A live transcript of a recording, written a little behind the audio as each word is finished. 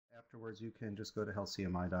Afterwards, you can just go to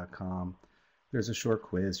healthcmi.com. There's a short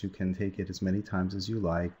quiz. You can take it as many times as you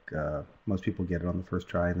like. Most people get it on the first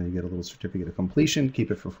try, and then you get a little certificate of completion.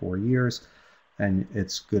 Keep it for 4 years, and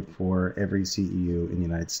it's good for every CEU in the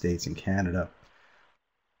United States and Canada.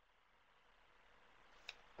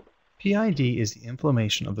 PID is the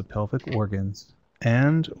inflammation of the pelvic organs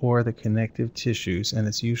and or the connective tissues, and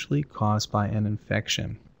it's usually caused by an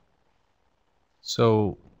infection.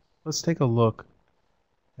 So let's take a look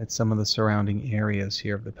at some of the surrounding areas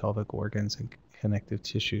here of the pelvic organs and connective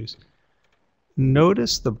tissues.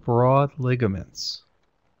 Notice the broad ligaments.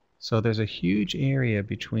 So there's a huge area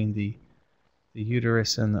between the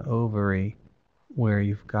uterus and the ovary where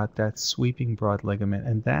you've got that sweeping broad ligament,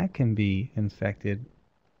 and that can be infected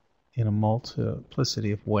in a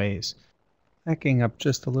multiplicity of ways. Backing up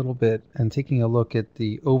just a little bit and taking a look at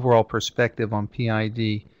the overall perspective on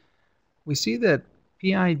PID, we see that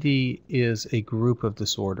PID is a group of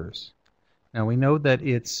disorders. Now we know that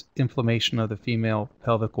it's inflammation of the female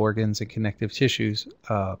pelvic organs and connective tissues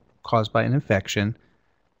caused by an infection,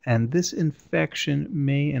 and this infection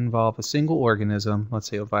may involve a single organism, let's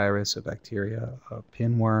say a virus, a bacteria,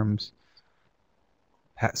 pinworms,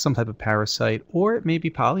 some type of parasite, or it may be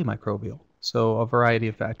polymicrobial. So a variety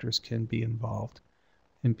of factors can be involved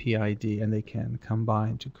in PID, and they can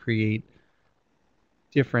combine to create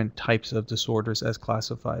different types of disorders as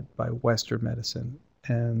classified by Western medicine.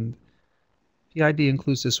 And PID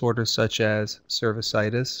includes disorders such as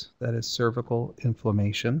cervicitis, that is cervical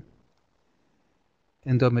inflammation,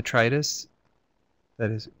 endometritis,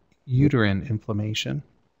 that is uterine inflammation,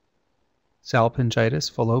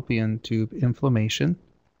 salpingitis, fallopian tube inflammation,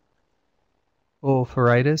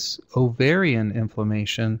 oophorytis, ovarian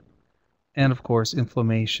inflammation, and of course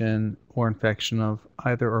inflammation or infection of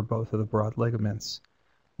either or both of the broad ligaments.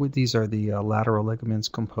 These are the lateral ligaments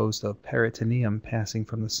composed of peritoneum passing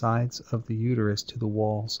from the sides of the uterus to the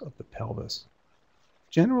walls of the pelvis.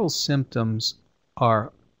 General symptoms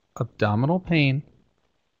are abdominal pain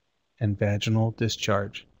and vaginal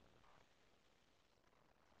discharge.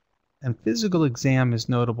 And physical exam is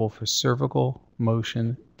notable for cervical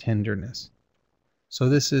motion tenderness. So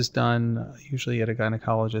this is done usually at a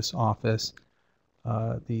gynecologist's office.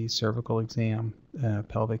 The cervical exam,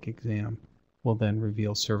 pelvic exam, will then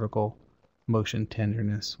reveal cervical motion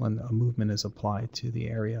tenderness when a movement is applied to the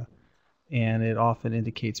area. And it often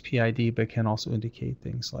indicates PID, but can also indicate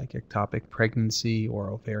things like ectopic pregnancy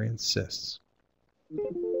or ovarian cysts.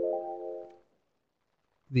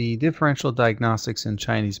 The differential diagnostics in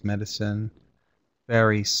Chinese medicine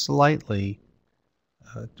vary slightly.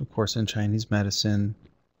 Of course, in Chinese medicine,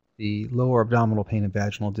 the lower abdominal pain and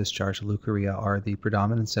vaginal discharge, leukorrhea, are the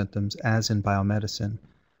predominant symptoms, as in biomedicine.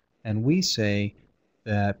 And we say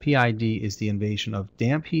that PID is the invasion of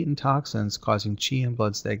damp heat and toxins causing Qi and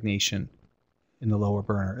blood stagnation in the lower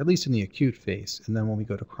burner, at least in the acute phase. And then when we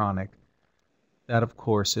go to chronic, that of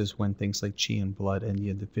course is when things like Qi and blood and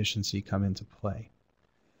yin deficiency come into play.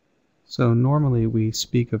 So normally we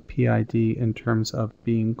speak of PID in terms of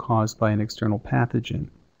being caused by an external pathogen.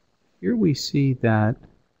 Here we see that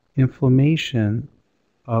inflammation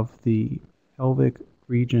of the pelvic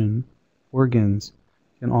region organs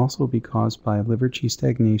can also be caused by liver Qi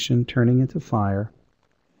stagnation turning into fire.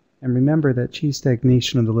 And remember that Qi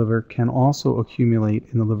stagnation of the liver can also accumulate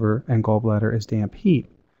in the liver and gallbladder as damp heat.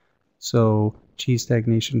 So Qi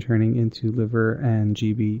stagnation turning into liver and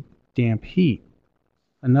GB damp heat.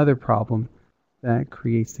 Another problem that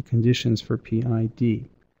creates the conditions for PID.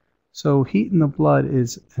 So heat in the blood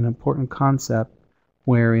is an important concept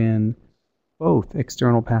wherein both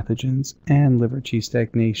external pathogens and liver Qi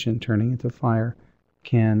stagnation turning into fire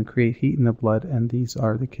can create heat in the blood, and these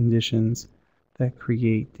are the conditions that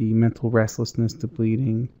create the mental restlessness, the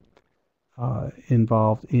bleeding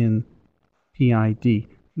involved in PID.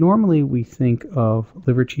 Normally we think of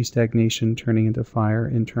liver Qi stagnation turning into fire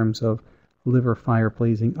in terms of liver fire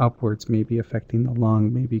blazing upwards, maybe affecting the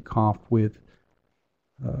lung, maybe cough with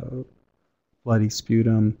bloody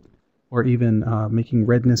sputum, or even making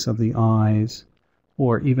redness of the eyes,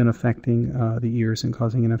 or even affecting the ears and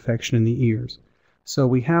causing an infection in the ears. So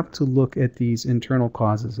we have to look at these internal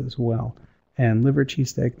causes as well. And liver Qi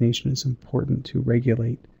stagnation is important to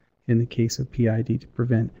regulate in the case of PID to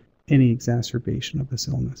prevent any exacerbation of this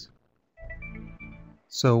illness.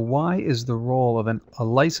 So why is the role of a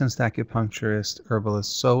licensed acupuncturist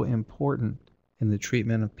herbalist so important in the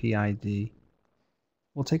treatment of PID?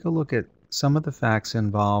 We'll take a look at some of the facts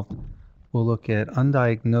involved. We'll look at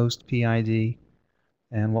undiagnosed PID,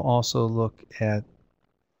 and we'll also look at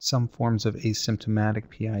some forms of asymptomatic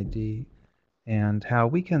PID and how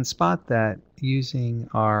we can spot that using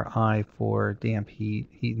our eye for damp heat,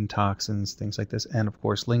 heat and toxins, things like this, and of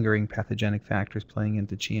course lingering pathogenic factors playing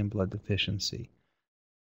into Qi and blood deficiency.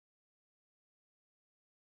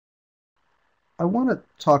 I want to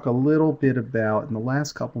talk a little bit about, in the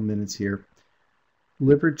last couple minutes here,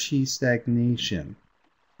 liver Qi stagnation.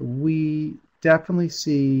 We definitely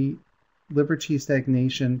see liver Qi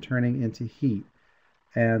stagnation turning into heat,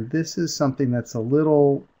 and this is something that's a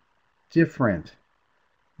little different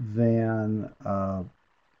than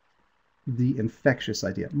the infectious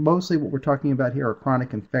idea. Mostly what we're talking about here are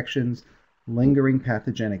chronic infections, lingering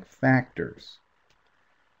pathogenic factors,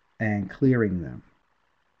 and clearing them.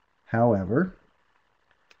 However,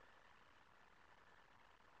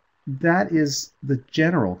 that is the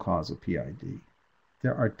general cause of PID.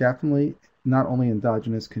 There are definitely not only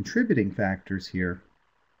endogenous contributing factors here,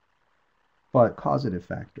 but causative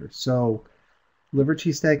factors. So liver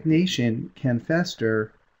Qi stagnation can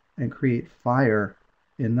fester and create fire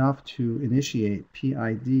enough to initiate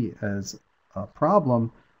PID as a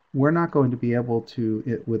problem. We're not going to be able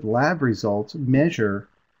to, with lab results, measure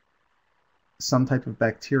some type of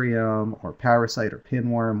bacterium or parasite or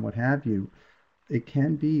pinworm, what have you. It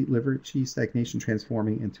can be liver Qi stagnation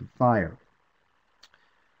transforming into fire.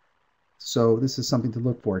 So this is something to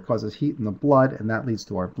look for. It causes heat in the blood, and that leads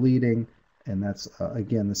to our bleeding, and that's,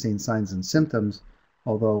 again, the same signs and symptoms,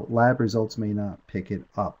 although lab results may not pick it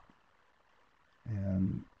up.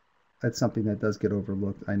 And that's something that does get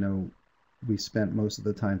overlooked. I know we spent most of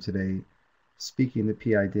the time today speaking to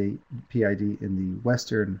PID in the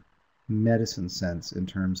Western medicine sense in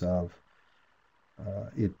terms of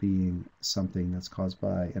it being something that's caused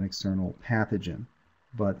by an external pathogen.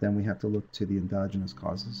 But then we have to look to the endogenous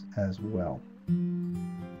causes as well.